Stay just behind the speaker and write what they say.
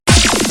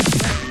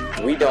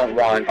We don't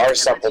want our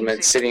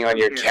supplements sitting on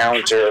your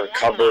counter,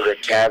 cupboard, or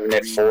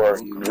cabinet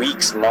for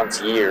weeks,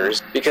 months,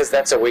 years, because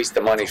that's a waste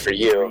of money for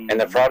you, and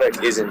the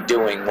product isn't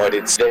doing what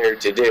it's there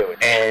to do,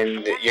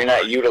 and you're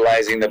not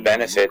utilizing the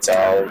benefits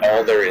of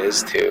all there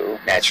is to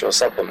natural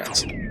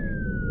supplements.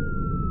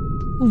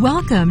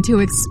 Welcome to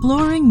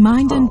Exploring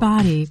Mind and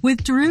Body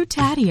with Drew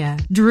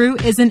Tadia. Drew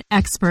is an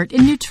expert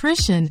in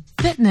nutrition,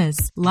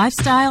 fitness,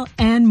 lifestyle,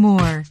 and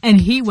more.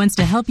 And he wants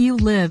to help you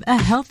live a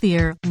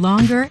healthier,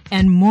 longer,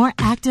 and more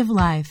active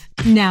life.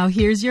 Now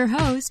here's your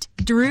host,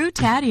 Drew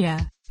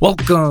Tadia.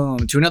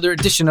 Welcome to another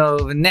edition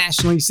of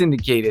nationally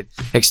syndicated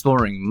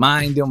Exploring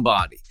Mind and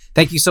Body.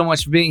 Thank you so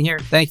much for being here.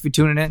 Thank you for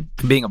tuning in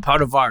and being a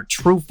part of our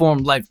True Form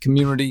Life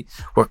community.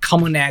 We're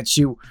coming at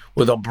you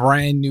with a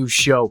brand new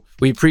show.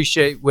 We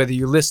appreciate whether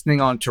you're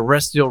listening on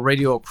terrestrial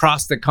radio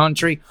across the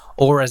country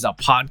or as a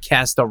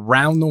podcast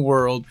around the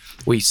world.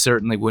 We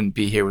certainly wouldn't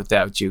be here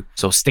without you.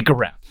 So stick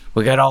around.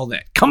 We got all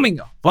that coming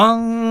up.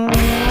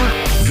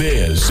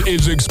 This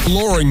is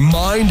Exploring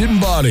Mind and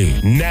Body.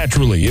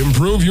 Naturally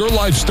improve your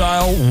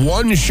lifestyle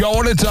one show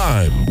at a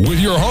time with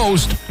your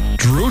host,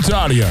 Drew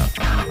Tadia.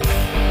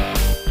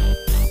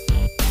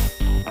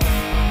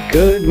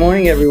 Good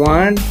morning,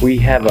 everyone. We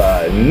have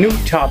a new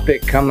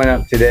topic coming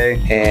up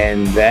today,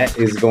 and that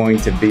is going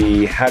to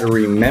be how to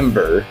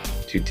remember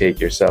to take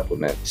your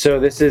supplement.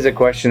 So this is a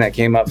question that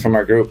came up from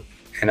our group,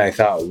 and I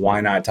thought, why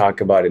not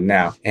talk about it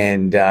now?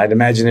 And I'd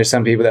imagine there's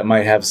some people that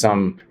might have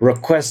some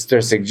requests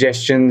or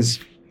suggestions.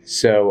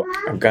 So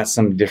I've got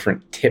some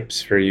different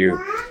tips for you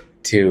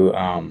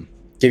to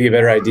give you a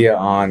better idea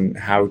on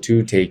how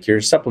to take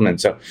your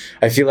supplements. So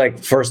I feel like,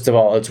 first of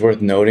all, it's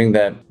worth noting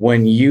that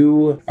when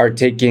you are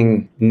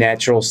taking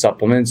natural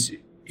supplements,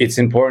 it's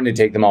important to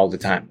take them all the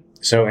time.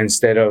 So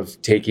instead of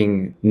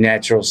taking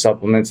natural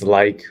supplements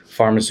like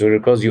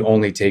pharmaceuticals, you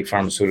only take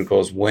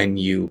pharmaceuticals when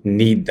you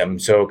need them.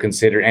 So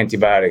consider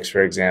antibiotics,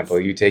 for example.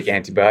 You take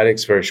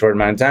antibiotics for a short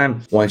amount of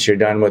time. Once you're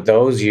done with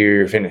those,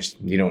 you're finished.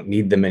 You don't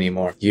need them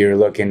anymore. You're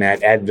looking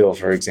at Advil,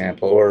 for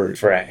example, or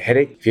for a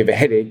headache. If you have a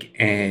headache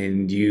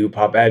and you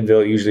pop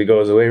Advil, it usually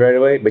goes away right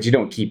away, but you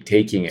don't keep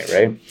taking it,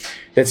 right?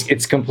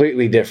 It's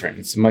completely different.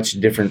 It's a much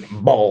different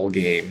ball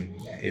game,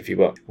 if you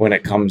will, when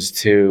it comes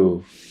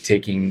to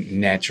taking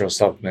natural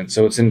supplements.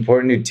 So it's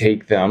important to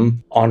take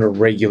them on a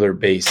regular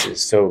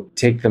basis. So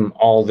take them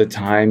all the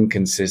time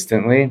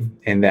consistently,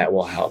 and that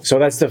will help. So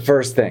that's the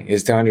first thing,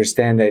 is to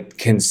understand that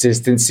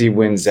consistency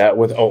wins out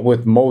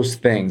with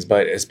most things,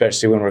 but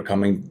especially when we're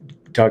talking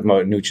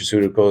about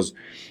nutraceuticals,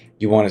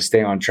 you want to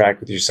stay on track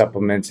with your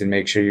supplements and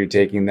make sure you're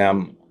taking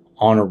them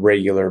on a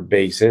regular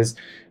basis.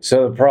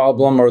 So the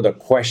problem or the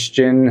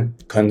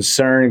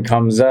concern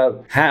comes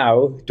up,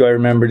 how do I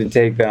remember to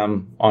take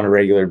them on a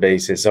regular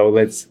basis? So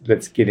let's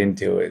get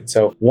into it.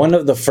 So one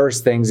of the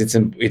first things it's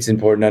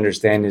important to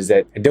understand is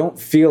that I don't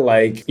feel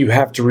like you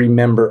have to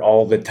remember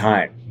all the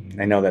time.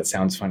 I know that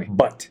sounds funny,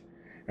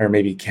 or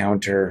maybe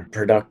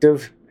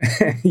counterproductive.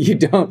 You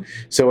don't.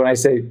 So when I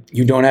say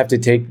you don't have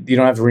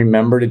to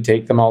remember to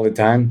take them all the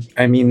time,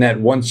 I mean that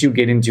once you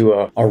get into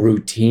a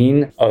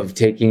routine of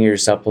taking your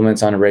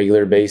supplements on a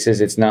regular basis,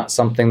 it's not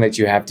something that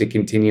you have to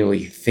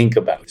continually think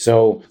about.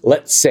 So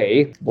let's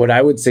say what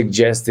I would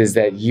suggest is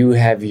that you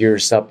have your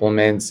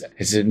supplements,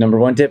 it's a number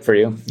one tip for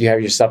you, you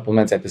have your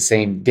supplements at the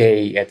same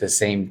day, at the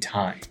same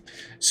time.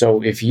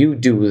 So if you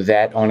do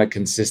that on a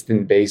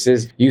consistent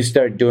basis, you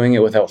start doing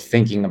it without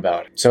thinking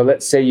about it. So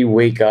let's say you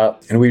wake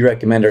up, and we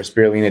recommend our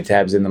spirulina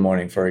tabs in the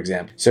morning, for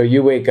example. So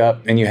you wake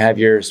up and you have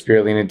your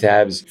spirulina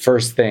tabs.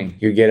 First thing,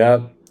 you get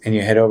up and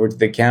you head over to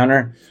the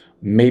counter.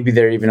 Maybe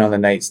they're even on the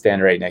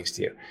nightstand right next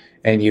to you.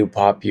 And you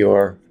pop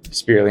your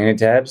spirulina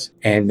tabs,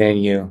 and then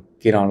you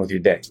get on with your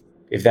day.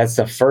 If that's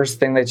the first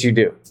thing that you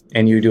do,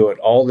 and you do it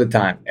all the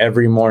time,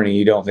 every morning,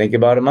 you don't think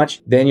about it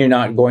much, then you're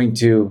not going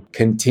to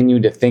continue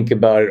to think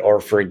about it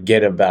or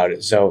forget about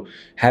it. So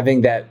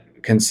having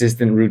that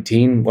consistent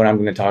routine, what I'm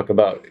going to talk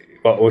about,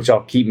 which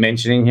I'll keep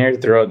mentioning here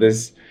throughout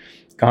this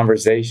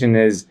conversation,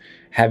 is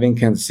having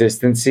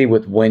consistency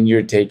with when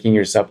you're taking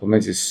your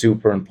supplements is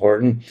super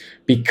important,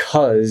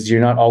 because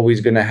you're not always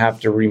going to have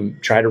to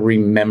try to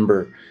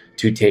remember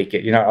to take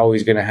it. You're not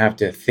always going to have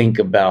to think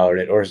about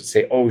it or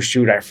say, oh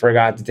shoot, I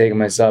forgot to take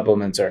my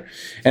supplements. And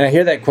I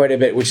hear that quite a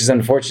bit, which is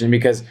unfortunate,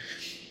 because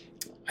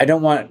I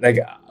don't want,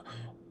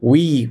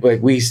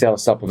 we sell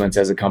supplements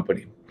as a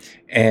company,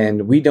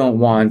 and we don't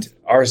want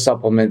our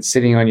supplements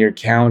sitting on your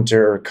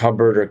counter or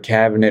cupboard or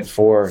cabinet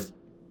for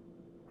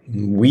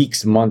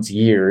weeks, months,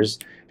 years,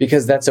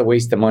 because that's a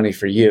waste of money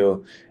for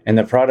you, and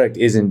the product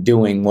isn't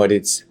doing what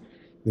it's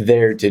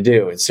there to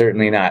do. It's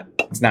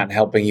not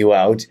helping you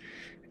out,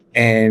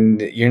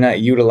 and you're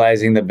not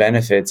utilizing the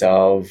benefits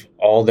of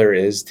all there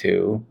is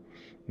to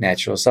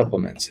natural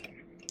supplements.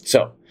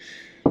 So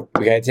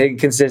we got to take it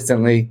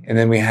consistently, and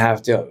then we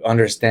have to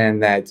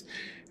understand that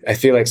I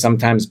feel like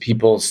sometimes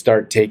people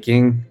start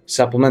taking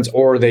supplements,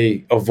 or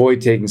they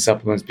avoid taking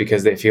supplements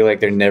because they feel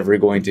like they're never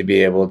going to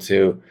be able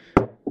to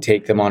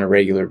take them on a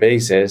regular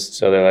basis.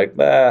 So they're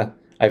like,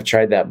 I've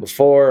tried that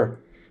before.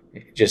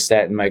 It just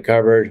sat in my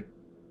cupboard.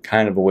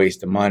 kind of a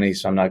waste of money,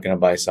 so I'm not going to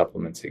buy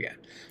supplements again.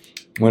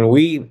 When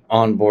we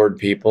onboard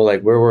people,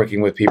 like we're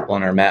working with people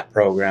in our MAP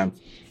program,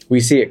 we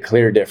see a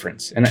clear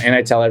difference. And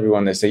I tell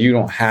everyone this, that you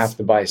don't have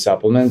to buy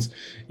supplements.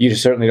 You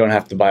certainly don't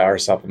have to buy our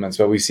supplements,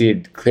 but we see a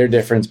clear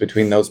difference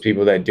between those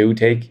people that do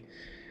take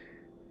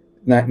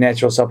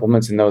natural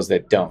supplements and those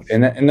that don't.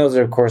 And those,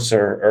 of course,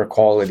 are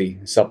quality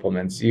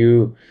supplements.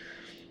 You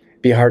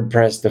be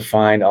hard-pressed to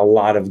find a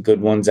lot of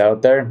good ones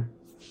out there.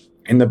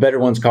 And the better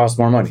ones cost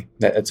more money.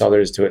 That's all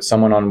there is to it.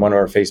 Someone on one of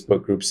our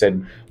Facebook groups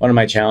said, one of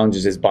my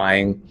challenges is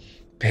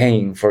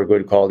paying for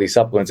good quality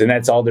supplements. And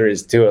that's all there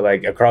is to it.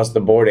 Like across the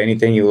board,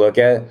 anything you look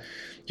at,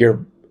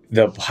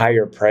 the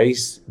higher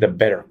price, the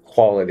better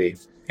quality,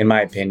 in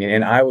my opinion.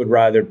 And I'd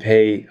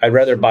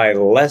rather buy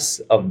less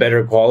of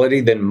better quality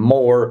than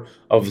more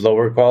of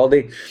lower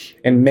quality.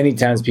 And many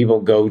times people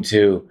go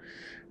to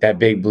that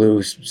big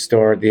blue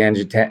store at the edge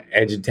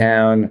of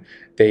town.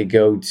 They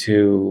go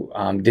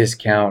to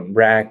discount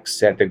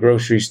racks at the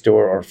grocery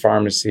store or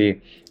pharmacy.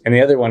 And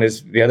the other one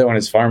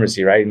is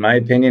pharmacy, right? In my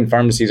opinion,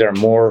 pharmacies are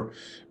more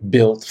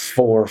built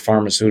for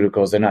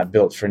pharmaceuticals. They're not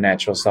built for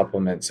natural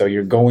supplements. So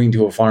you're going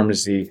to a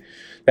pharmacy,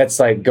 that's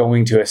like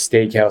going to a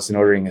steakhouse and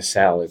ordering a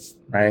salad,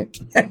 right?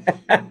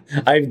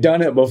 I've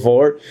done it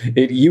before.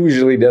 It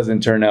usually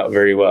doesn't turn out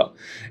very well.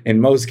 In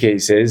most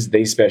cases,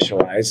 they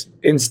specialize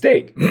in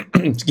steak.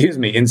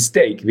 In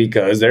steak,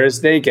 because they're a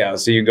steakhouse.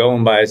 So you go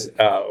and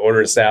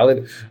order a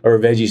salad or a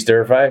veggie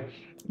stir fry.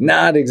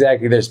 Not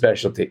exactly their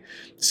specialty.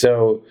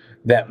 So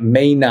that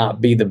may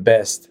not be the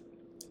best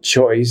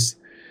choice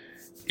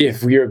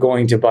if you're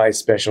going to buy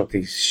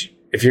specialties.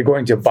 If you're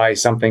going to buy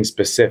something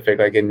specific,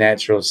 like a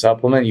natural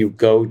supplement, you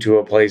go to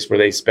a place where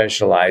they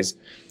specialize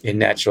in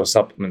natural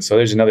supplements. So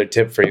there's another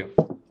tip for you.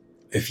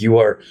 If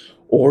you're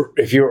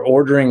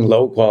ordering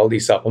low quality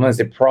supplements,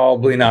 they're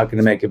probably not going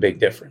to make a big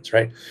difference,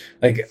 right?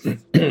 Like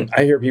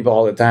I hear people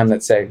all the time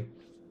that say,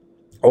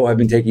 "Oh, I've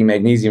been taking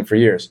magnesium for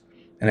years."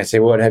 And I say,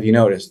 "What have you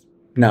noticed?"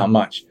 Not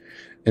much.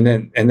 And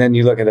then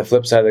you look at the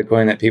flip side of the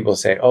coin that people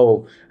say,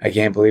 "Oh, I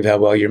can't believe how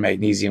well your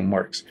magnesium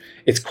works."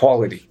 It's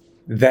quality.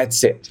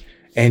 That's it.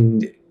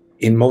 And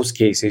in most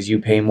cases, you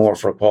pay more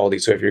for quality.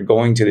 So if you're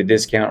going to the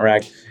discount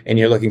rack and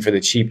you're looking for the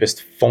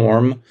cheapest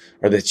form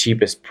or the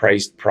cheapest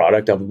priced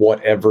product of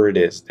whatever it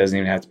is, doesn't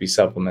even have to be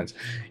supplements,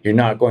 you're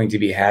not going to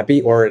be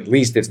happy, or at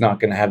least it's not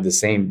going to have the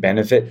same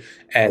benefit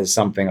as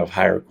something of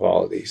higher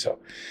quality. So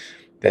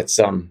that's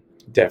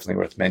definitely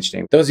worth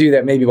mentioning. Those of you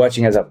that may be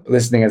listening as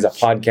a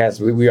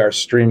podcast, we are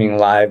streaming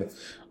live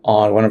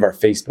on one of our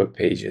Facebook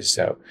pages.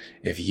 So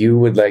if you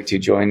would like to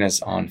join us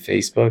on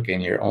Facebook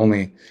and you're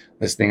only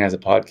listening as a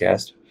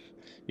podcast,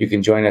 you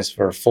can join us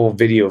for a full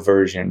video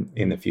version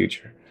in the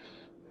future.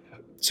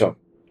 So,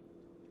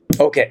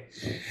 okay.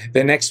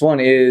 The next one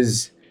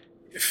is,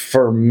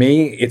 for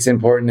me, it's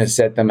important to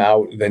set them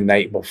out the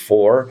night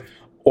before,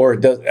 or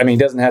it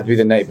doesn't have to be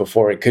the night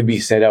before. It could be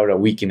set out a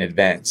week in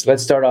advance.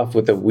 Let's start off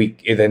with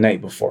the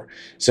night before.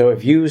 So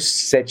if you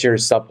set your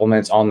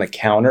supplements on the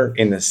counter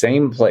in the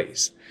same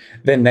place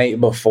the night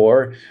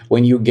before,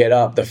 when you get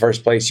up, the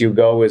first place you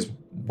go is,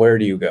 where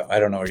do you go? I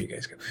don't know where you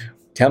guys go.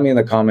 Tell me in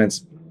the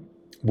comments,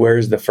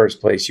 where's the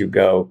first place you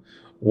go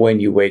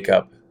when you wake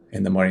up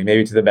in the morning?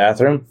 Maybe to the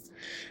bathroom?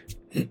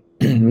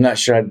 I'm not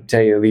sure I'd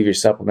tell you to leave your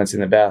supplements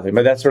in the bathroom,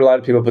 but that's where a lot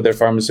of people put their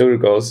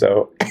pharmaceuticals,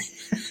 so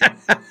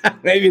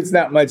maybe it's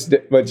not much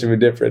of a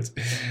difference.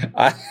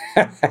 I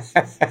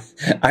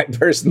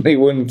personally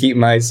wouldn't keep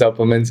my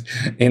supplements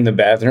in the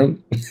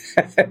bathroom.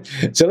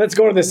 So let's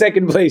go to the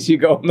second place you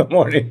go in the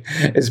morning.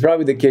 It's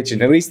probably the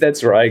kitchen. At least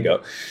that's where I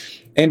go.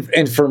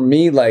 And for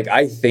me, like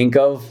I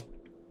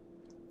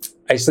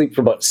sleep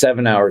for about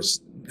 7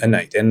 hours a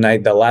night. And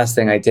the last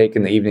thing I take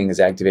in the evening is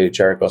activated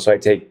charcoal. So I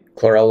take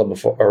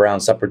chlorella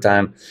around supper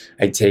time.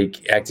 I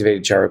take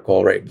activated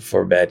charcoal right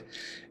before bed.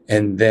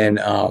 And then,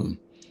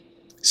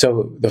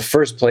 so the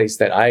first place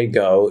that I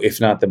go,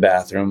 if not the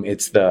bathroom,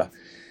 it's the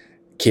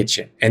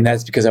kitchen. And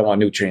that's because I want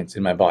nutrients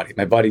in my body.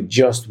 My body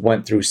just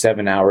went through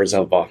 7 hours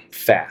of a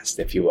fast,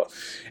 if you will.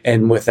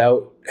 And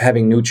without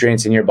having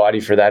nutrients in your body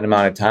for that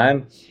amount of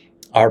time,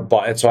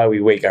 that's why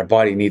our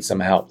body needs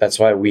some help. That's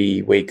why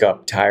we wake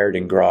up tired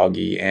and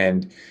groggy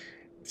and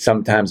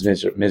sometimes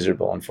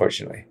miserable,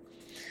 unfortunately.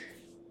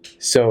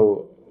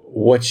 So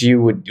what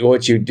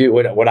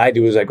I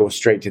do is I go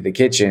straight to the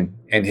kitchen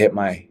and hit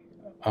my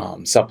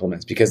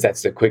supplements, because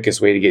that's the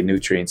quickest way to get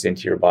nutrients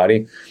into your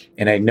body.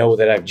 And I know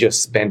that I've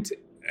just spent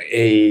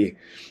a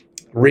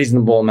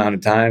reasonable amount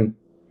of time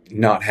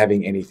not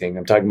having anything.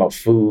 I'm talking about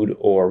food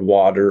or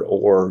water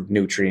or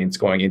nutrients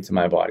going into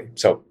my body.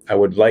 So I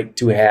would like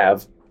to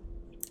have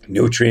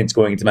nutrients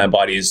going into my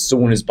body as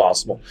soon as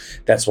possible.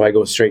 That's why I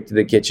go straight to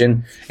the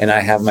kitchen and I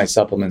have my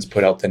supplements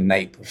put out the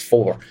night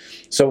before.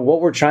 So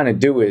what we're trying to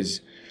do is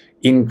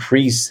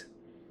increase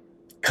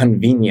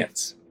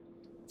convenience,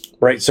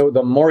 right? So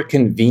the more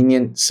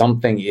convenient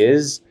something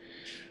is,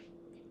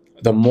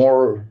 the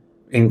more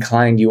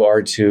inclined you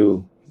are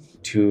to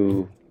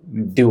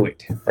do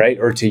it, right?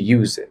 Or to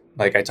use it.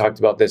 Like I talked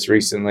about this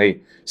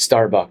recently,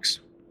 Starbucks,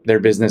 their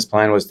business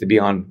plan was to be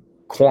on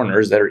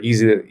corners that are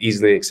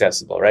easily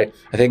accessible, right?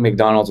 I think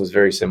McDonald's was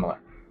very similar.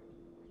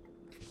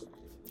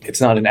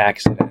 It's not an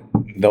accident.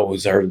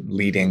 Those are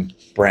leading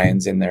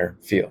brands in their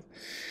field,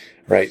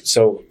 right?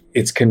 So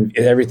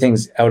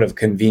everything's out of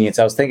convenience.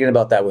 I was thinking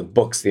about that with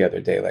books the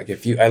other day. Like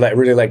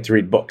really like to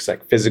read books,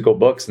 like physical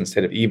books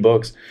instead of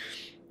ebooks.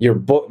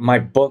 My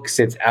book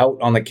sits out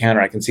on the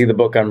counter. I can see the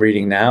book I'm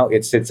reading now.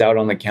 It sits out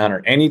on the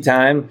counter.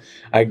 Anytime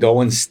I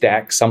go and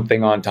stack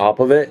something on top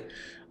of it,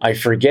 I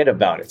forget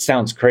about it.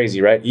 Sounds crazy,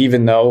 right?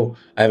 Even though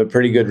I have a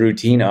pretty good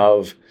routine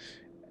of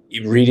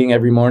reading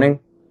every morning,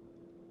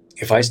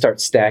 if I start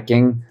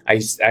stacking, I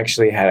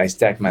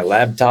stacked my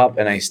laptop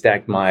and I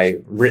stacked I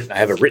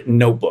have a written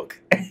notebook.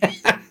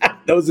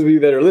 Those of you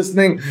that are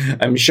listening,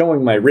 I'm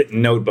showing my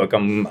written notebook.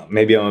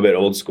 Maybe I'm a bit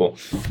old school,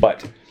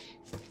 but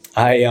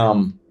I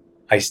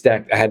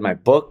had my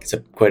book. It's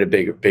quite a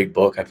big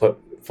book. I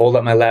fold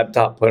up my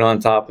laptop, put it on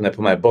top, and I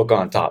put my book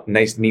on top.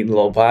 Nice, neat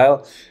little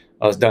pile.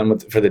 I was done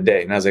for the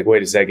day. And I was like,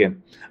 wait a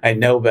second. I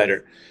know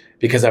better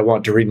because I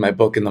want to read my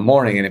book in the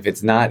morning. And if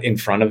it's not in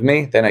front of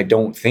me, then I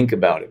don't think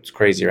about it. It's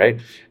crazy, right?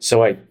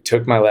 So I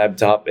took my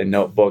laptop and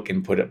notebook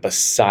and put it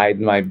beside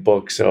my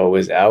book so it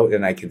was out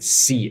and I could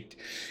see it.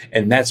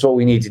 And that's what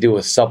we need to do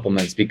with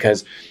supplements,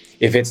 because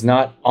if it's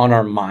not on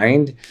our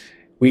mind,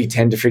 we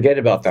tend to forget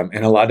about them.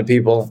 And a lot of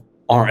people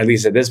at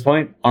least at this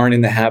point, aren't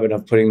in the habit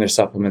of putting their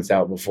supplements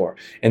out before.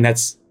 And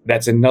that's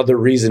another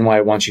reason why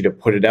I want you to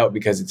put it out,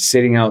 because it's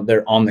sitting out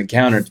there on the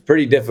counter. It's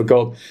pretty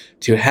difficult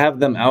to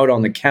have them out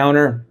on the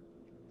counter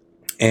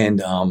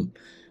and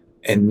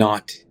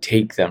not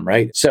take them,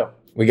 right? So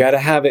we got to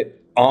have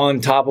it on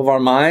top of our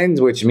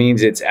minds, which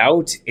means it's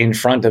out in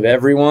front of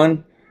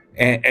everyone,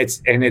 and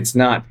it's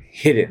not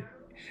hidden.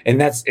 And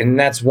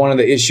that's one of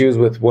the issues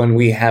with when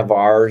we have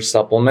our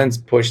supplements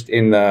pushed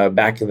in the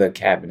back of the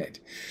cabinet.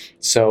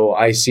 So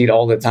I see it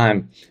all the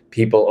time.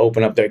 People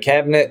open up their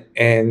cabinet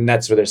and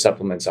that's where their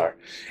supplements are.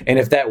 And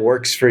if that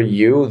works for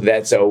you,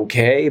 that's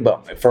okay.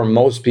 But for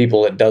most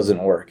people, it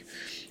doesn't work.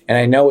 And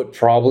I know it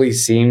probably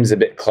seems a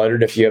bit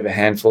cluttered if you have a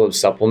handful of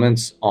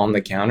supplements on the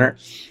counter.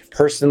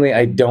 Personally,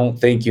 I don't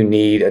think you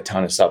need a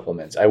ton of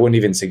supplements. I wouldn't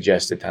even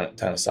suggest a ton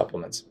of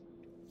supplements.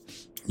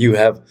 You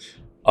have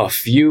a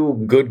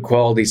few good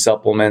quality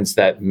supplements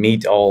that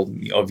meet all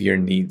of your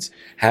needs.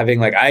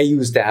 I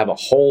used to have a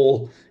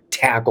whole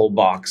tackle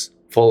box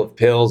full of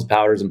pills,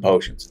 powders, and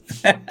potions.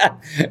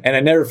 And I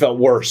never felt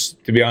worse,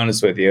 to be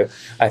honest with you.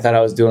 I thought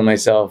I was doing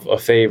myself a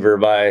favor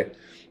by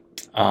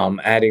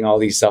adding all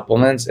these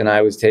supplements, and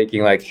I was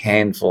taking like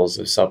handfuls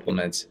of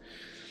supplements.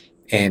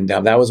 And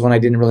that was when I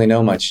didn't really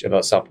know much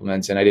about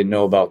supplements, and I didn't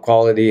know about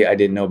quality. I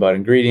didn't know about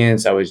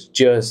ingredients. I was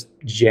just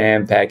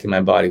jam-packing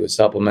my body with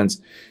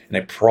supplements, and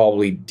I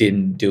probably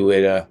didn't do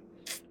it a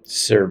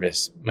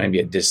service, maybe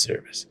a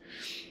disservice,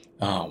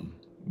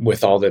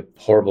 with all the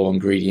horrible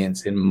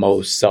ingredients in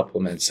most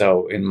supplements.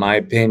 So in my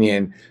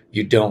opinion,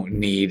 you don't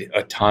need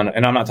a ton.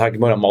 And I'm not talking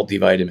about a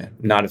multivitamin.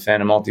 Not a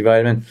fan of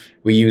multivitamin.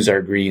 We use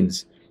our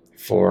greens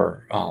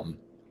for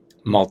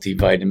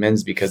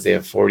multivitamins because they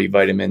have 40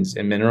 vitamins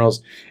and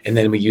minerals. And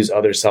then we use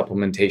other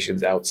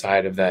supplementations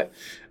outside of that.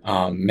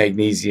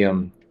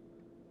 Magnesium,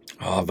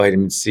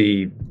 vitamin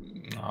C,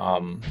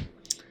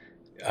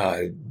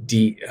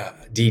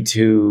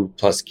 D2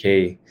 plus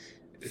K.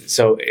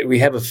 So we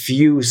have a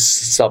few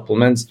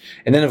supplements.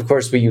 And then, of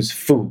course, we use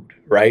food,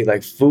 right?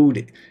 Like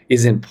food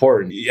is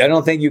important. I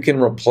don't think you can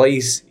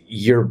replace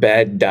your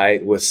bad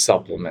diet with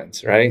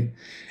supplements, right?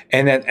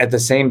 And at the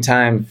same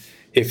time,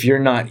 if you're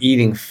not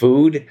eating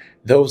food,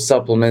 those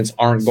supplements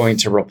aren't going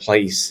to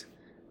replace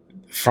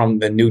from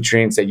the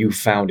nutrients that you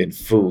found in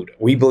food.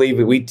 We believe,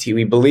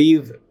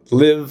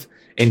 live,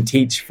 and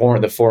teach for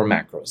the 4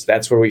 macros.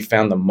 That's where we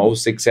found the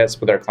most success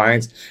with our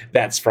clients.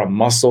 That's from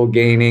muscle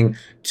gaining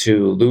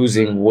to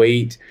losing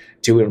weight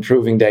to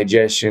improving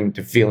digestion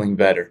to feeling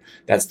better.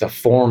 That's the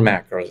 4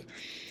 macros.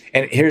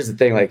 And here's the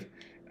thing, like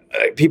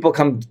people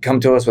come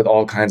to us with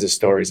all kinds of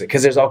stories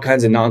because there's all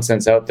kinds of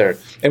nonsense out there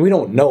and we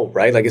don't know,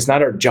 right? Like it's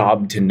not our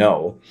job to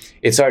know.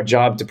 It's our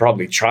job to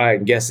probably try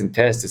and guess and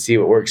test to see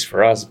what works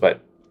for us.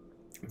 But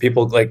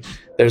people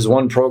there's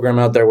one program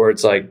out there where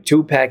it's like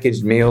 2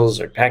 packaged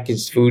meals or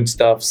packaged food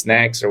stuff,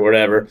 snacks or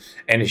whatever,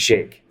 and a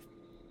shake.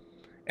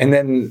 And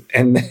then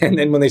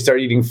when they start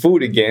eating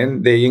food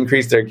again, they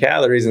increase their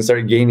calories and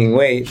start gaining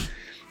weight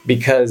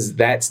because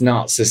that's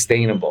not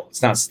sustainable.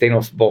 It's not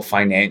sustainable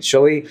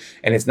financially,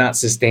 and it's not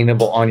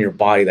sustainable on your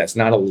body. That's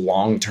not a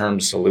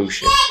long-term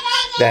solution.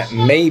 That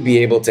may be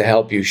able to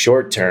help you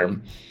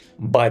short-term,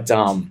 but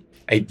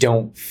I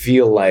don't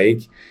feel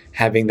like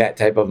having that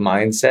type of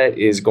mindset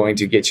is going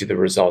to get you the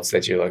results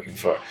that you're looking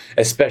for,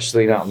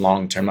 especially not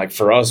long-term. Like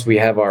for us, we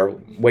have our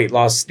weight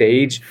loss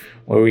stage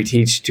where we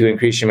teach to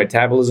increase your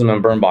metabolism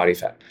and burn body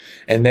fat.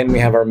 And then we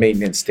have our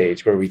maintenance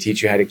stage where we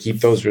teach you how to keep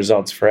those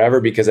results forever,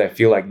 because I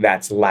feel like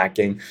that's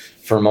lacking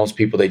for most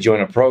people. They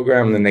join a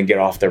program and then they get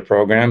off their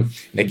program and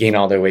they gain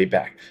all their weight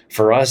back.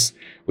 For us,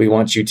 we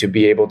want you to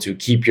be able to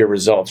keep your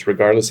results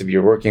regardless if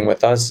you're working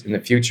with us in the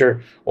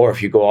future or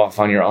if you go off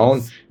on your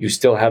own. You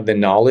still have the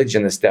knowledge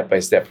and the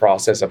step-by-step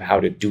process of how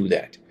to do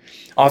that.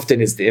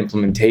 Often it's the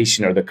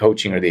implementation or the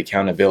coaching or the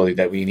accountability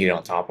that we need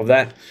on top of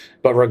that.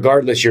 But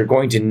regardless, you're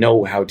going to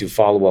know how to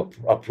follow up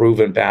a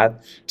proven path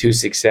to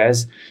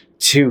success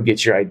to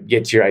get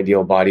your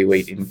ideal body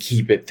weight and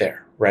keep it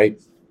there,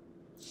 right?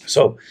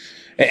 So,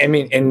 I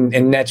mean,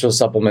 and natural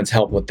supplements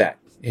help with that.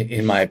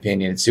 In my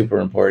opinion, it's super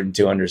important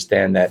to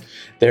understand that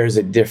there's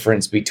a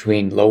difference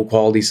between low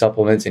quality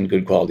supplements and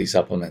good quality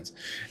supplements.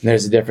 And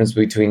there's a difference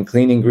between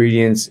clean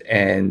ingredients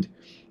and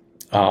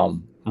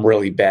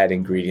really bad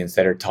ingredients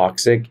that are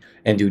toxic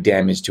and do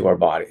damage to our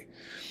body.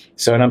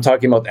 So, and I'm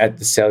talking about at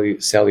the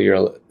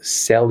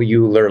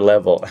cellular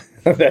level.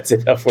 That's a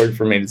tough word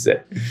for me to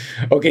say.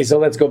 Okay, so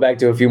let's go back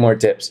to a few more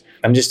tips.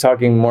 I'm just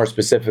talking more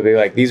specifically,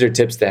 like these are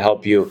tips to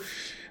help you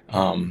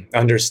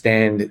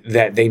understand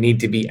that they need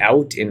to be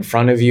out in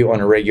front of you on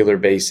a regular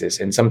basis.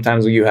 And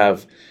sometimes you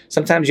have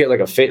like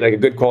a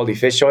good quality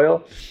fish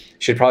oil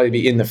should probably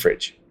be in the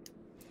fridge.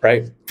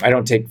 Right? I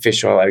don't take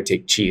fish oil. I would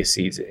take chia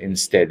seeds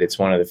instead. It's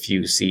one of the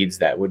few seeds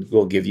that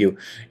will give you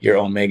your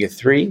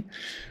omega-3.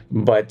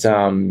 But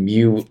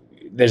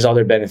there's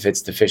other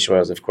benefits to fish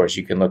oils, of course.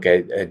 You can look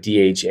at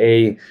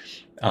DHA.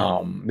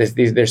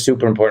 They're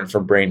super important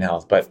for brain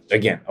health. But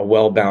again, a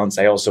well-balanced,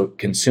 I also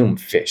consume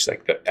fish,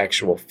 like the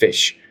actual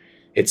fish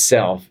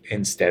itself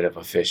instead of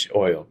a fish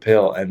oil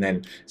pill. And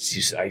then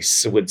I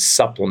would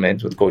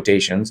supplement, with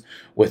quotations,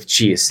 with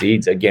chia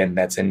seeds. Again,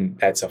 that's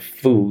a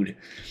food.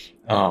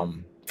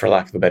 For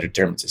lack of a better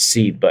term, it's a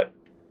seed, but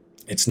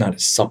it's not a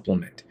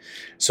supplement.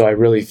 So I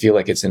really feel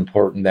like it's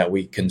important that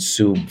we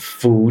consume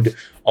food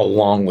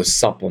along with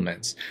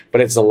supplements.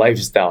 But it's a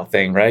lifestyle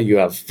thing, right? You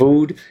have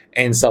food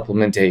and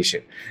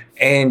supplementation,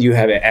 and you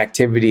have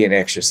activity and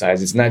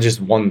exercise. It's not just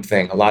one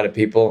thing. A lot of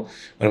people,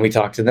 when we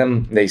talk to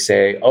them, they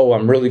say, "Oh,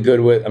 I'm pretty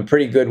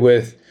good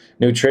with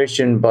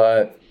nutrition,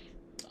 but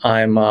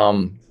I'm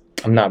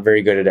not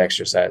very good at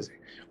exercising."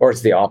 Or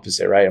it's the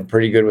opposite, right? I'm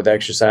pretty good with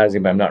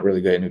exercising, but I'm not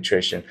really good at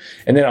nutrition.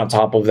 And then on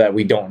top of that,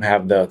 we don't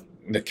have the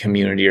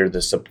community or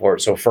the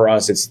support. So for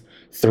us, it's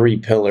 3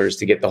 pillars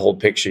to get the whole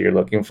picture you're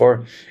looking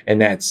for.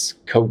 And that's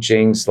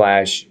coaching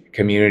 /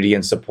 community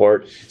and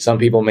support. Some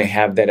people may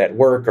have that at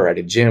work or at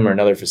a gym or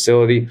another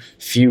facility.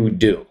 Few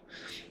do.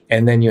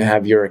 And then you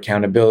have your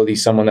accountability,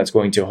 someone that's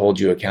going to hold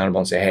you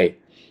accountable and say, "Hey,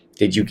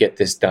 did you get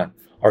this done?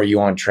 Are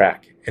you on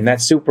track?" And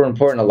that's super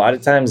important. A lot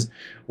of times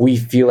we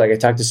feel like, I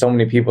talk to so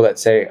many people that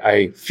say,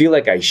 "I feel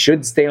like I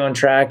should stay on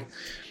track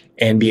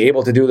and be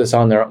able to do this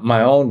on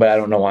my own, but I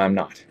don't know why I'm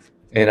not."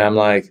 And I'm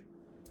like,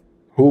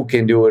 who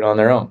can do it on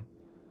their own,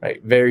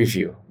 right? Very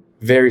few,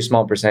 very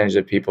small percentage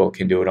of people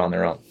can do it on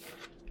their own.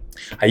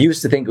 I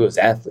used to think it was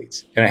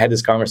athletes. And I had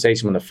this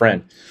conversation with a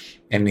friend,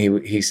 and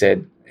he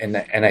said, and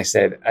I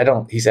said, I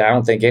don't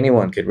think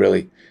anyone could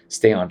really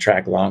stay on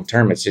track long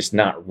term. It's just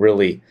not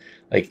really,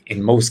 like,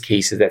 in most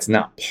cases, that's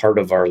not part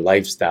of our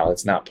lifestyle.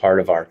 It's not part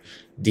of our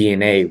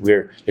DNA.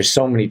 There's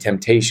so many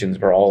temptations.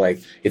 We're all like,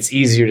 it's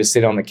easier to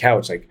sit on the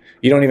couch. Like,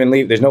 you don't even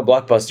leave. There's no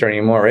Blockbuster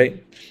anymore,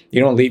 right? You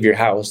don't leave your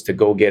house to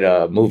go get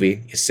a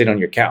movie. You sit on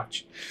your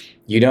couch.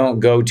 You don't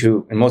go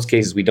to, in most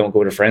cases, we don't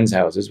go to friends'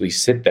 houses. We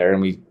sit there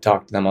and we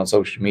talk to them on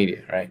social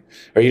media, right?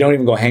 Or you don't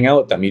even go hang out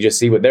with them. You just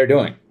see what they're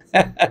doing.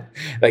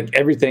 Like,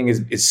 everything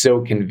is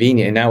so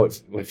convenient. And now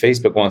what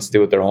Facebook wants to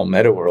do with their whole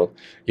meta world,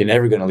 you're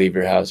never going to leave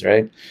your house,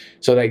 right?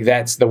 So like,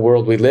 that's the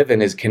world we live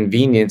in, is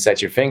convenience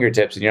at your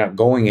fingertips, and you're not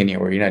going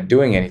anywhere. You're not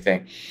doing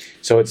anything.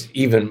 So it's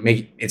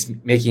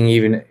making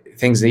even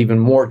things even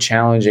more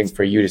challenging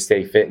for you to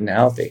stay fit and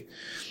healthy.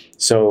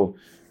 So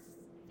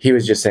he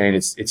was just saying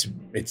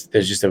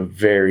there's just a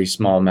very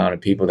small amount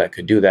of people that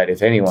could do that,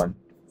 if anyone.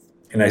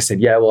 And I said,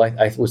 yeah, well,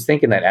 I was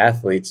thinking that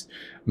athletes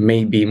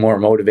may be more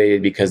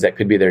motivated because that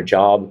could be their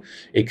job.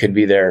 It could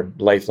be their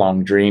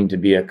lifelong dream to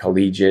be a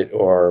collegiate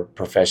or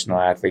professional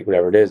athlete,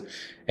 whatever it is.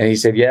 And he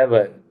said, yeah,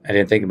 but I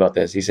didn't think about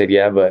this. He said,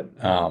 yeah, but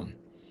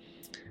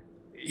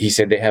he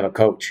said they have a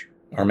coach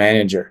or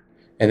manager,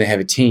 and they have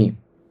a team,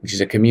 which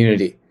is a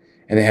community.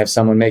 And they have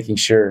someone making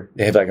sure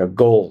they have like a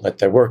goal that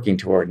they're working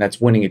toward, and that's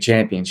winning a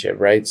championship,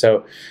 right?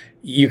 So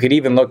you could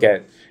even look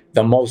at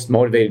the most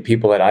motivated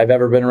people that I've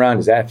ever been around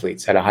as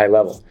athletes at a high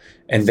level,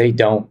 and they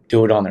don't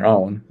do it on their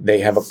own. They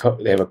have a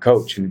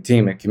coach and a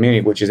team and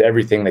community, which is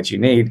everything that you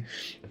need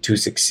to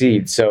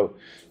succeed. So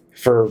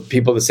for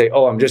people to say,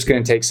 "Oh, I'm just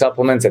going to take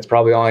supplements," that's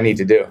probably all I need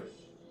to do.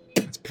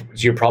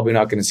 You're probably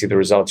not going to see the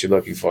results you're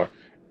looking for.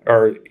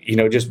 Or,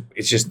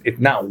 it's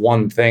not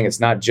one thing. It's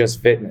not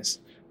just fitness.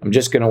 I'm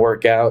just going to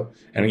work out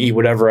and eat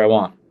whatever I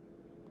want.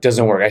 It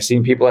doesn't work. I've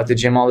seen people at the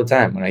gym all the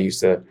time. When I used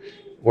to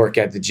work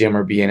at the gym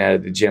or being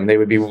at the gym, they'd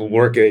be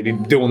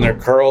doing their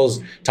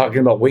curls, talking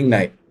about wing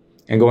night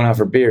and going out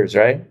for beers,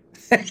 right?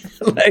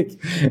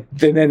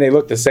 Then they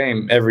look the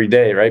same every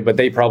day, right? But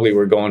they probably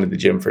were going to the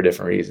gym for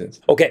different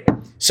reasons. Okay,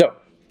 so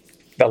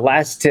the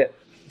last tip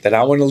that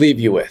I want to leave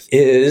you with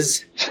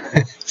is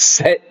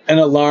set an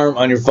alarm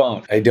on your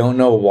phone. I don't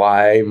know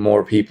why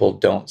more people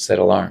don't set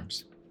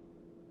alarms.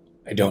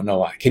 I don't know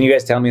why. Can you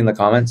guys tell me in the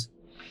comments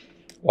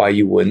why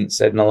you wouldn't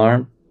set an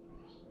alarm?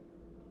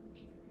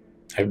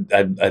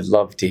 I'd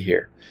love to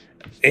hear.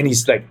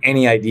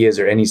 any ideas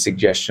or any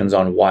suggestions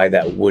on why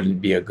that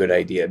wouldn't be a good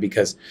idea?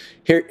 Because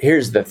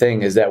here's the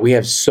thing is that we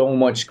have so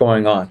much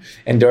going on.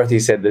 And Dorothy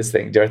said this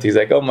thing. Dorothy's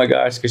like, oh my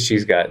gosh, because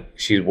she's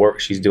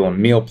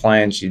doing meal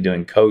plans, she's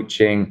doing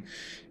coaching.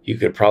 You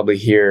could probably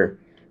hear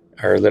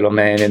our little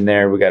man in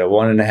there. We got a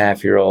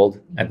 1.5-year-old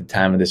at the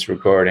time of this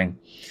recording.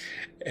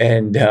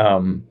 And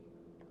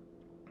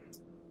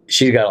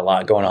she's got a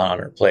lot going on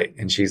her plate.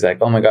 And she's like,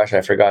 oh my gosh,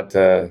 I forgot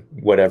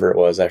whatever it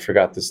was. I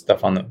forgot the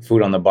stuff on the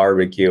food on the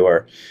barbecue,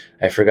 or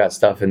I forgot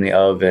stuff in the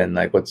oven.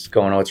 Like, what's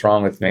going on? What's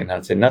wrong with me? And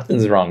I said,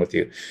 nothing's wrong with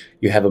you.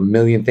 You have a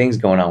million things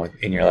going on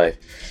in your life.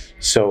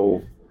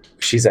 So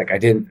she's like, I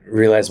didn't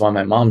realize why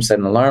my mom set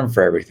an alarm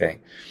for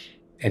everything.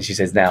 And she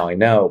says, now I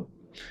know.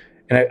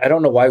 And I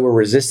don't know why we're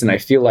resistant. I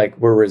feel like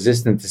we're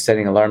resistant to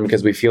setting an alarm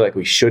because we feel like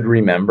we should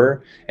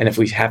remember. And if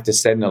we have to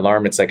set an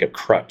alarm, it's like a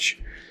crutch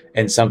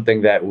and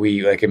something that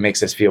it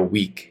makes us feel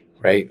weak,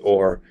 right?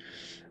 Or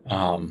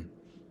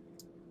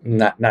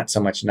not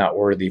so much not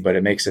worthy, but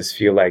it makes us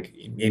feel like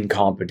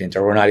incompetent,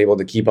 or we're not able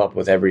to keep up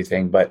with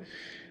everything. But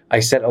I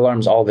set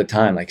alarms all the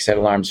time, like set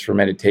alarms for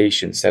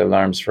meditation, set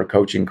alarms for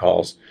coaching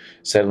calls,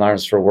 set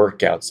alarms for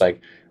workouts.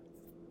 Like,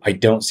 I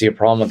don't see a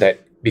problem with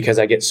that, because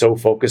I get so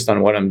focused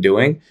on what I'm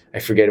doing, I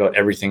forget about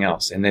everything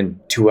else. And then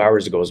 2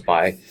 hours goes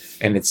by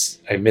and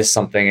I missed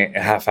something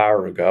a half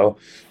hour ago,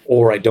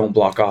 or I don't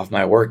block off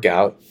my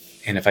workout.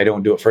 And if I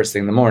don't do it first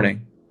thing in the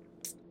morning,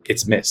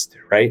 it's missed,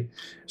 right?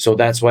 So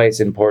that's why it's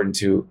important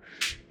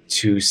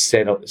to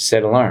set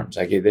alarms.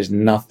 Like, there's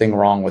nothing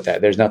wrong with that.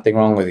 There's nothing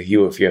wrong with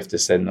you if you have to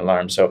set an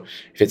alarm. So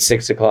if it's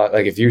 6 o'clock,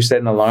 like if you set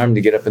an alarm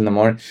to get up in the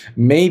morning,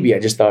 maybe, I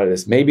just thought of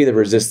this, maybe the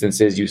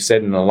resistance is you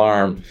set an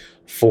alarm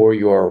for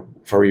your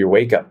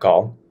wake up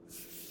call,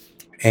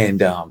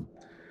 and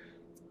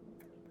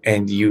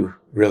you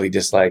really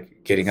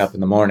dislike getting up in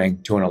the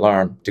morning to an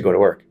alarm to go to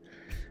work,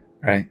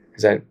 right?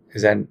 Is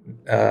that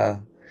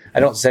I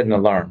don't set an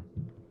alarm.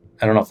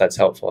 I don't know if that's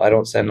helpful. I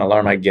don't set an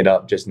alarm. I get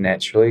up just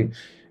naturally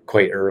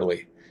quite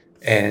early.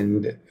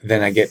 And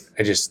then I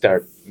just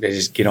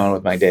get on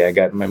with my day. I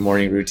got my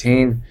morning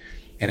routine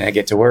and I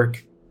get to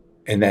work,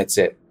 and that's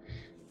it.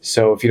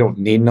 So if you don't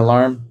need an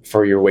alarm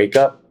for your wake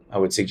up, I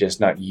would suggest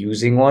not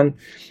using one.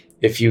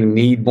 If you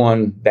need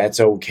one, that's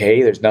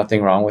okay. There's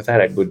nothing wrong with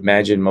that. I would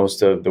imagine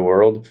most of the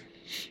world,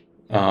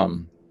 at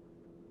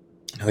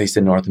least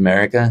in North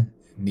America,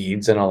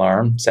 sets an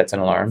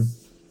alarm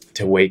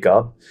to wake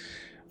up.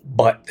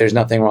 But there's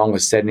nothing wrong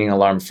with setting an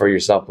alarm for your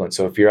supplements.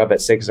 So if you're up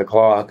at 6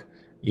 o'clock,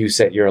 you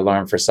set your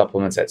alarm for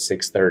supplements at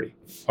 6:30.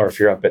 Or if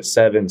you're up at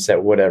 7,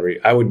 set whatever.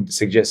 I would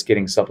suggest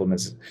getting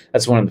supplements.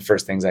 That's one of the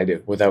first things I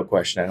do, without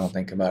question. I don't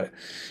think about it.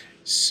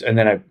 And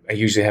then I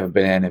usually have a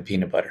banana and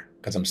peanut butter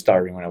because I'm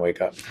starving when I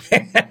wake up.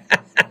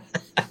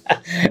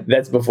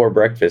 That's before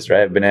breakfast, right?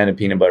 I have banana and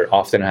peanut butter.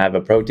 Often I have a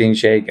protein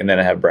shake and then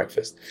I have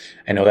breakfast.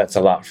 I know that's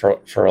a lot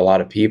for a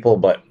lot of people,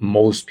 but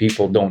most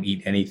people don't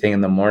eat anything in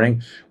the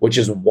morning, which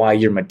is why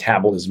your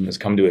metabolism has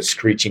come to a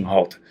screeching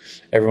halt.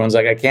 Everyone's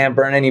like, I can't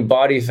burn any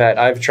body fat.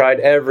 I've tried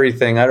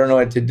everything. I don't know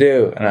what to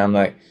do. And I'm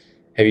like,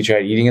 have you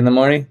tried eating in the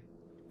morning?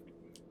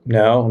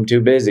 No, I'm too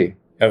busy.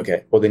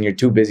 Okay, well then you're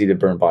too busy to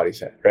burn body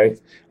fat, right?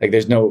 Like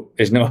there's no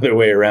other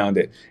way around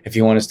it. If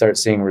you want to start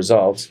seeing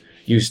results,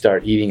 you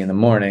start eating in the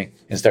morning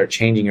and start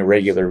changing your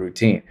regular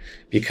routine.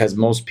 Because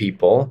most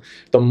people,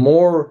 the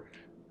more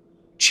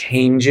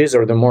changes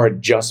or the more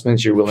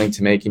adjustments you're willing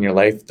to make in your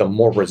life, the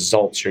more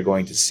results you're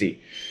going to see.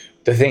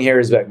 The thing here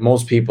is that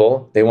most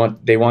people, they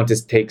want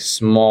to take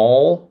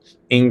small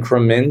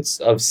increments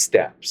of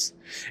steps.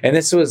 And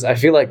I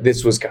feel like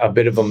this was a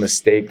bit of a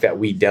mistake that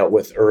we dealt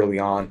with early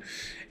on.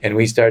 And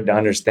we started to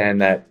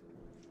understand that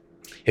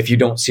if you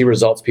don't see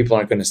results, people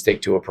aren't going to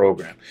stick to a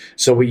program.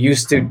 So we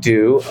used to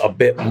do a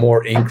bit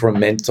more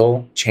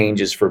incremental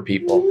changes for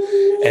people.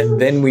 And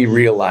then we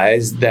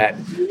realized that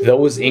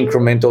those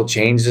incremental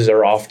changes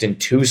are often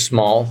too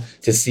small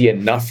to see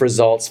enough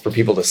results for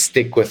people to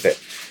stick with it.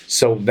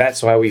 So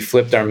that's why we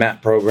flipped our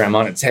MAP program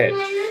on its head.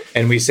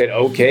 And we said,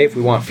 okay, if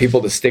we want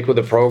people to stick with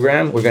the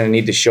program, we're going to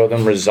need to show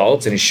them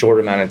results in a short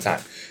amount of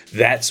time.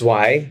 That's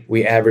why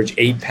we average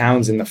 8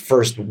 pounds in the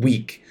first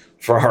week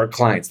for our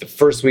clients. The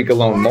first week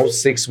alone,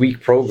 most 6-week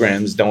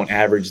programs don't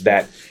average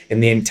that in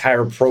the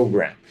entire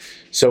program.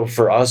 So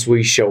for us,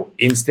 we show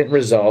instant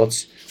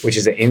results, which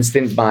is an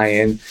instant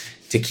buy-in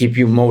to keep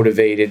you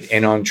motivated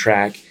and on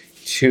track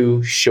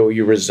to show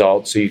you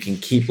results so you can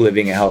keep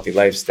living a healthy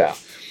lifestyle.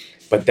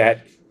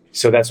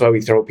 So that's why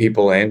we throw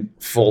people in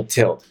full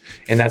tilt.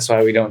 And that's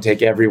why we don't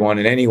take everyone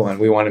and anyone.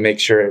 We want to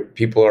make sure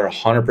people are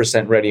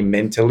 100% ready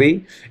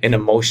mentally and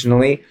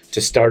emotionally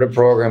to start a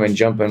program and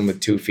jump in with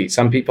 2 feet.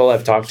 Some people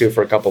I've talked to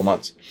for a couple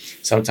months.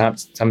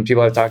 Sometimes some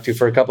people I've talked to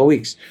for a couple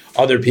weeks.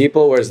 Other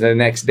people, whereas the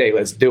next day,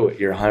 let's do it.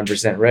 You're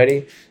 100%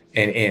 ready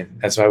and in.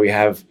 That's why we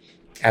have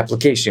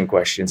application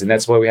questions, and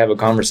that's why we have a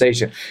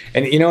conversation.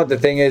 And you know what the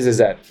thing is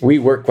that we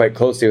work quite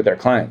closely with our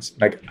clients.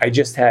 Like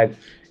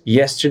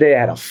yesterday, I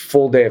had a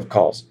full day of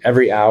calls.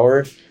 Every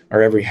hour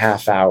or every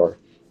half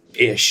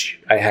hour-ish,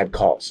 I had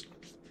calls.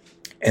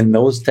 And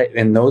those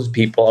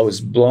people, I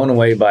was blown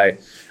away by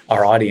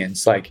our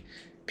audience. Like,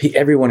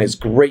 everyone is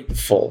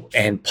grateful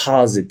and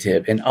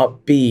positive and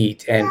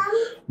upbeat and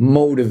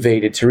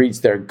motivated to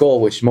reach their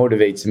goal, which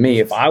motivates me.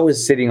 If I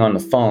was sitting on the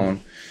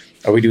phone,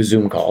 or we do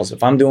Zoom calls,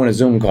 if I'm doing a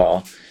Zoom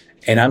call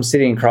and I'm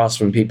sitting across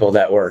from people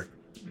that were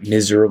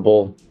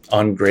miserable,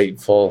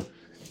 ungrateful,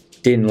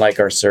 didn't like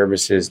our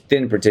services,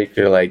 didn't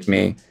particularly like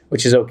me,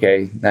 which is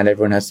okay. Not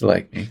everyone has to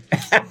like me.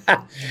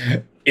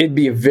 It'd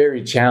be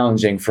very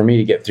challenging for me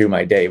to get through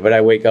my day. But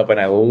I wake up and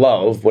I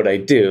love what I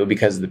do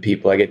because of the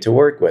people I get to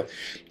work with.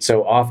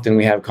 So often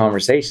we have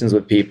conversations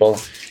with people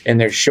and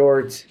they're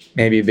short,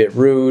 maybe a bit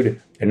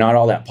rude. They're not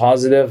all that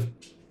positive.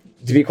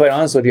 To be quite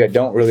honest with you, I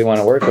don't really want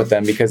to work with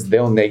them because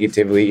they'll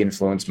negatively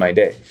influence my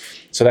day.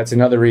 So that's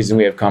another reason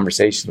we have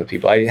conversations with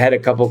people. I had a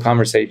couple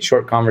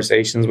short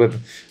conversations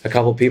with a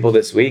couple people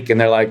this week, and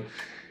they're like,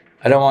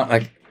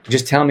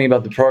 just tell me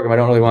about the program. I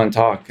don't really want to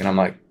talk. And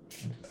I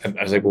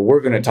was like, well,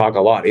 we're going to talk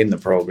a lot in the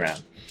program.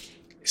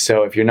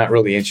 So if you're not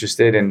really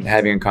interested in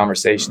having a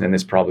conversation, then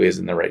this probably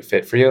isn't the right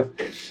fit for you.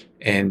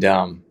 And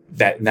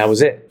that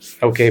was it.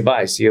 Okay,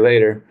 bye. See you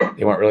later.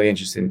 They weren't really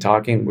interested in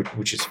talking,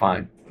 which is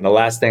fine. And the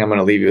last thing I'm going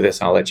to leave you with this,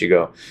 and I'll let you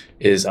go,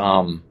 is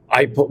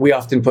I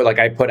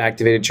put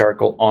activated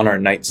charcoal on our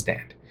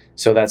nightstand.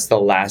 So that's the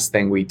last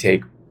thing we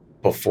take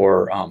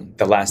before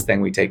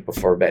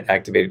bed.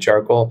 Activated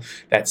charcoal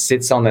that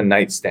sits on the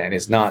nightstand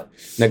is not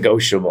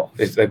negotiable.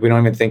 It's like we don't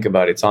even think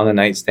about it. It's on the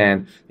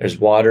nightstand. There's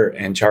water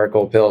and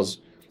charcoal pills.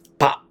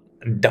 Pop,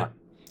 done.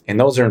 And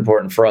those are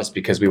important for us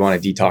because we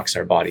want to detox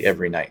our body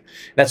every night.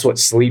 That's what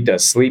sleep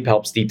does. Sleep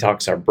helps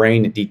detox our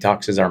brain. It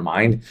detoxes our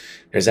mind.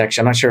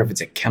 I'm not sure if it's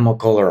a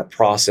chemical or a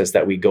process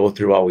that we go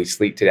through while we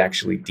sleep to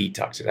actually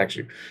detox. It's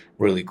actually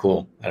really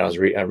cool. That was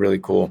a really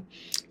cool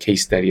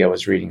case study I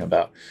was reading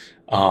about.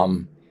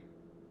 And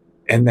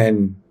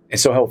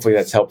so hopefully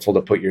that's helpful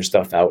to put your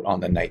stuff out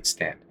on the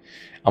nightstand.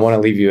 I want to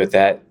leave you with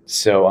that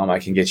so I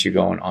can get you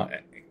out of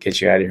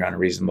here on a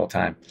reasonable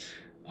time.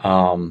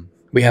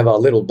 We have a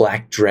little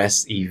black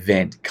dress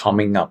event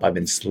coming up. I've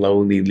been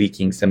slowly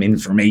leaking some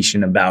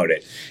information about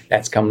it.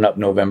 That's coming up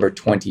November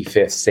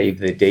 25th. Save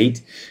the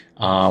date.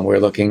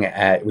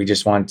 We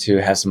just want to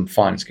have some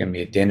fun. It's going to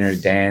be a dinner,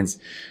 dance.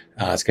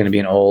 It's going to be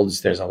an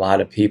olds. There's a lot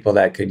of people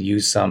that could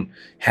use some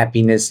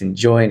happiness and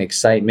joy and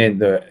excitement.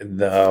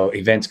 The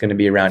event's going to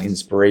be around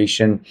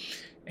inspiration.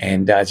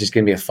 And it's just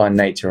going to be a fun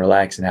night to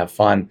relax and have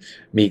fun,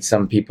 meet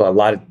some people. A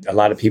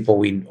lot of people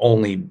we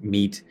only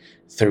meet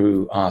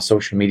through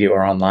social media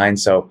or online.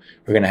 So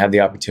we're going to have the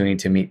opportunity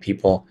to meet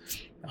people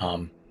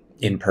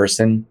in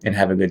person and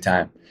have a good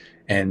time.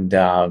 And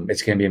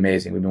it's going to be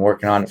amazing. We've been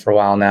working on it for a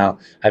while now.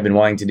 I've been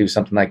wanting to do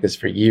something like this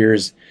for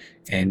years.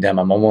 And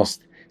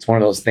it's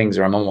one of those things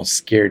where I'm almost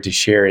scared to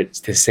share it,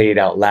 to say it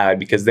out loud,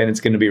 because then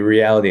it's going to be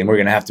reality and we're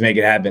going to have to make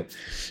it happen.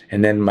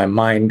 And then my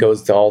mind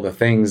goes to all the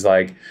things,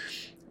 like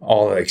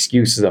all the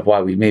excuses of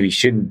why we maybe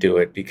shouldn't do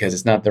it, because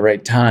it's not the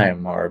right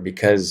time or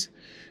because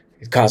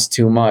it costs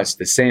too much.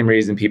 The same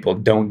reason people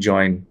don't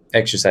join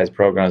exercise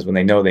programs when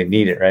they know they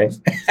need it, right?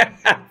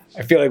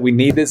 I feel like we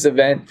need this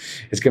event.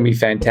 It's going to be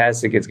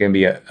fantastic. It's going to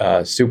be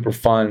a super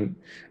fun.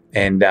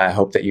 And I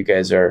hope that you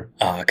guys are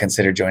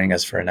consider joining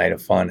us for a night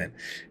of fun and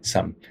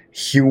some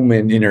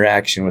human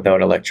interaction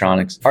without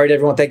electronics. All right,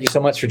 everyone, thank you so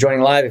much for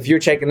joining live. If you're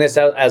checking this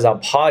out as a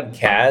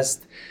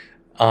podcast,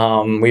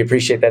 we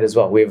appreciate that as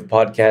well. We have a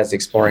podcast,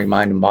 Exploring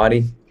Mind and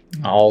Body.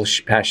 All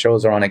past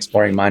shows are on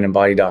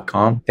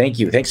exploringmindandbody.com. Thank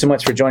you. Thanks so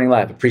much for joining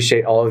live.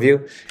 Appreciate all of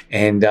you.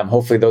 And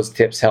hopefully those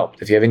tips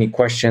helped. If you have any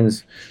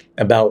questions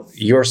about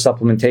your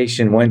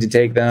supplementation, when to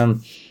take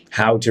them,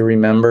 how to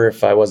remember,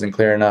 if I wasn't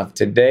clear enough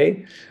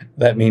today,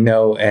 let me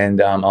know,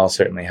 and I'll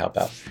certainly help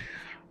out.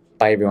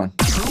 Bye, everyone.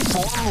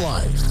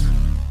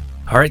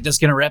 All right, that's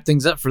going to wrap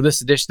things up for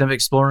this edition of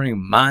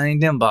Exploring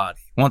Mind and Body.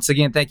 Once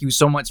again, thank you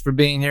so much for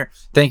being here.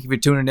 Thank you for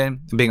tuning in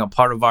and being a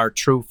part of our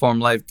True Form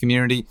Life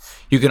community.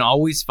 You can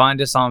always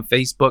find us on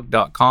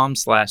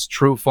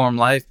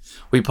Facebook.com/TrueFormLife.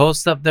 We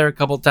post up there a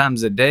couple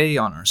times a day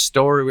on our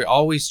story. We're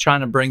always trying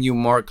to bring you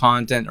more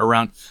content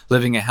around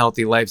living a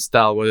healthy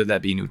lifestyle, whether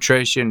that be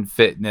nutrition,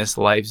 fitness,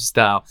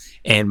 lifestyle,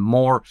 and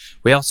more.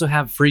 We also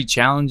have free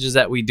challenges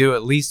that we do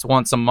at least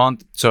once a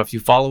month. So if you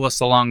follow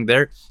us along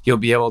there, you'll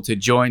be able to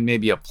join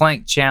maybe a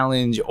plank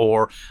challenge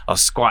or a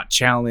squat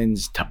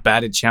challenge,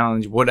 Tabata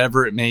challenge,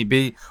 whatever it may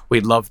be.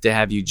 We'd love to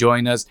have you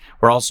join us.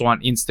 We're also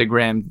on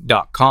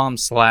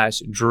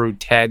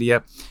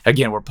Instagram.com/DrewTadia.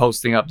 Again, we're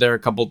posting up there a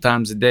couple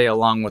times a day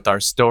along with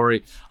our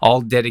story, all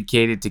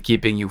dedicated to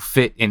keeping you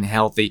fit and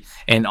healthy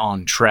and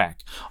on track.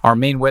 Our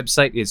main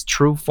website is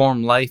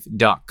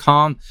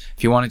TrueFormLife.com.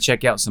 If you want to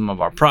check out some of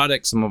our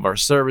products, some of our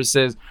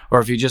services, or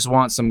if you just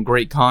want some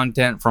great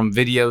content from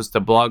videos to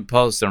blog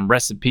posts and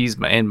recipes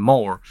and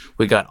more,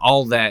 we got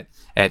all that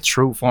at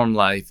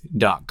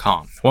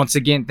TrueFormLife.com. Once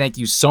again, thank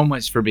you so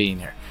much for being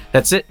here.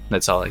 That's it.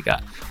 That's all I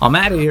got. I'm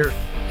out of here.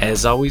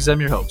 As always, I'm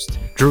your host,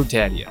 Drew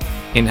Tadia,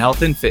 in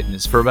health and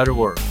fitness for a better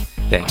world.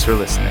 Thanks for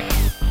listening.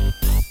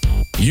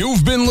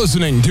 You've been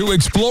listening to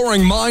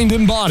Exploring Mind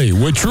and Body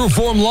with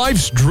Trueform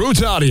Life's Drew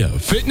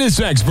Tadia, fitness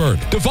expert.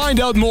 To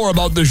find out more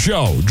about the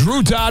show,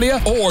 Drew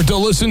Tadia, or to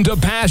listen to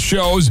past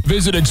shows,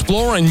 visit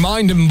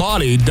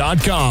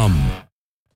exploringmindandbody.com.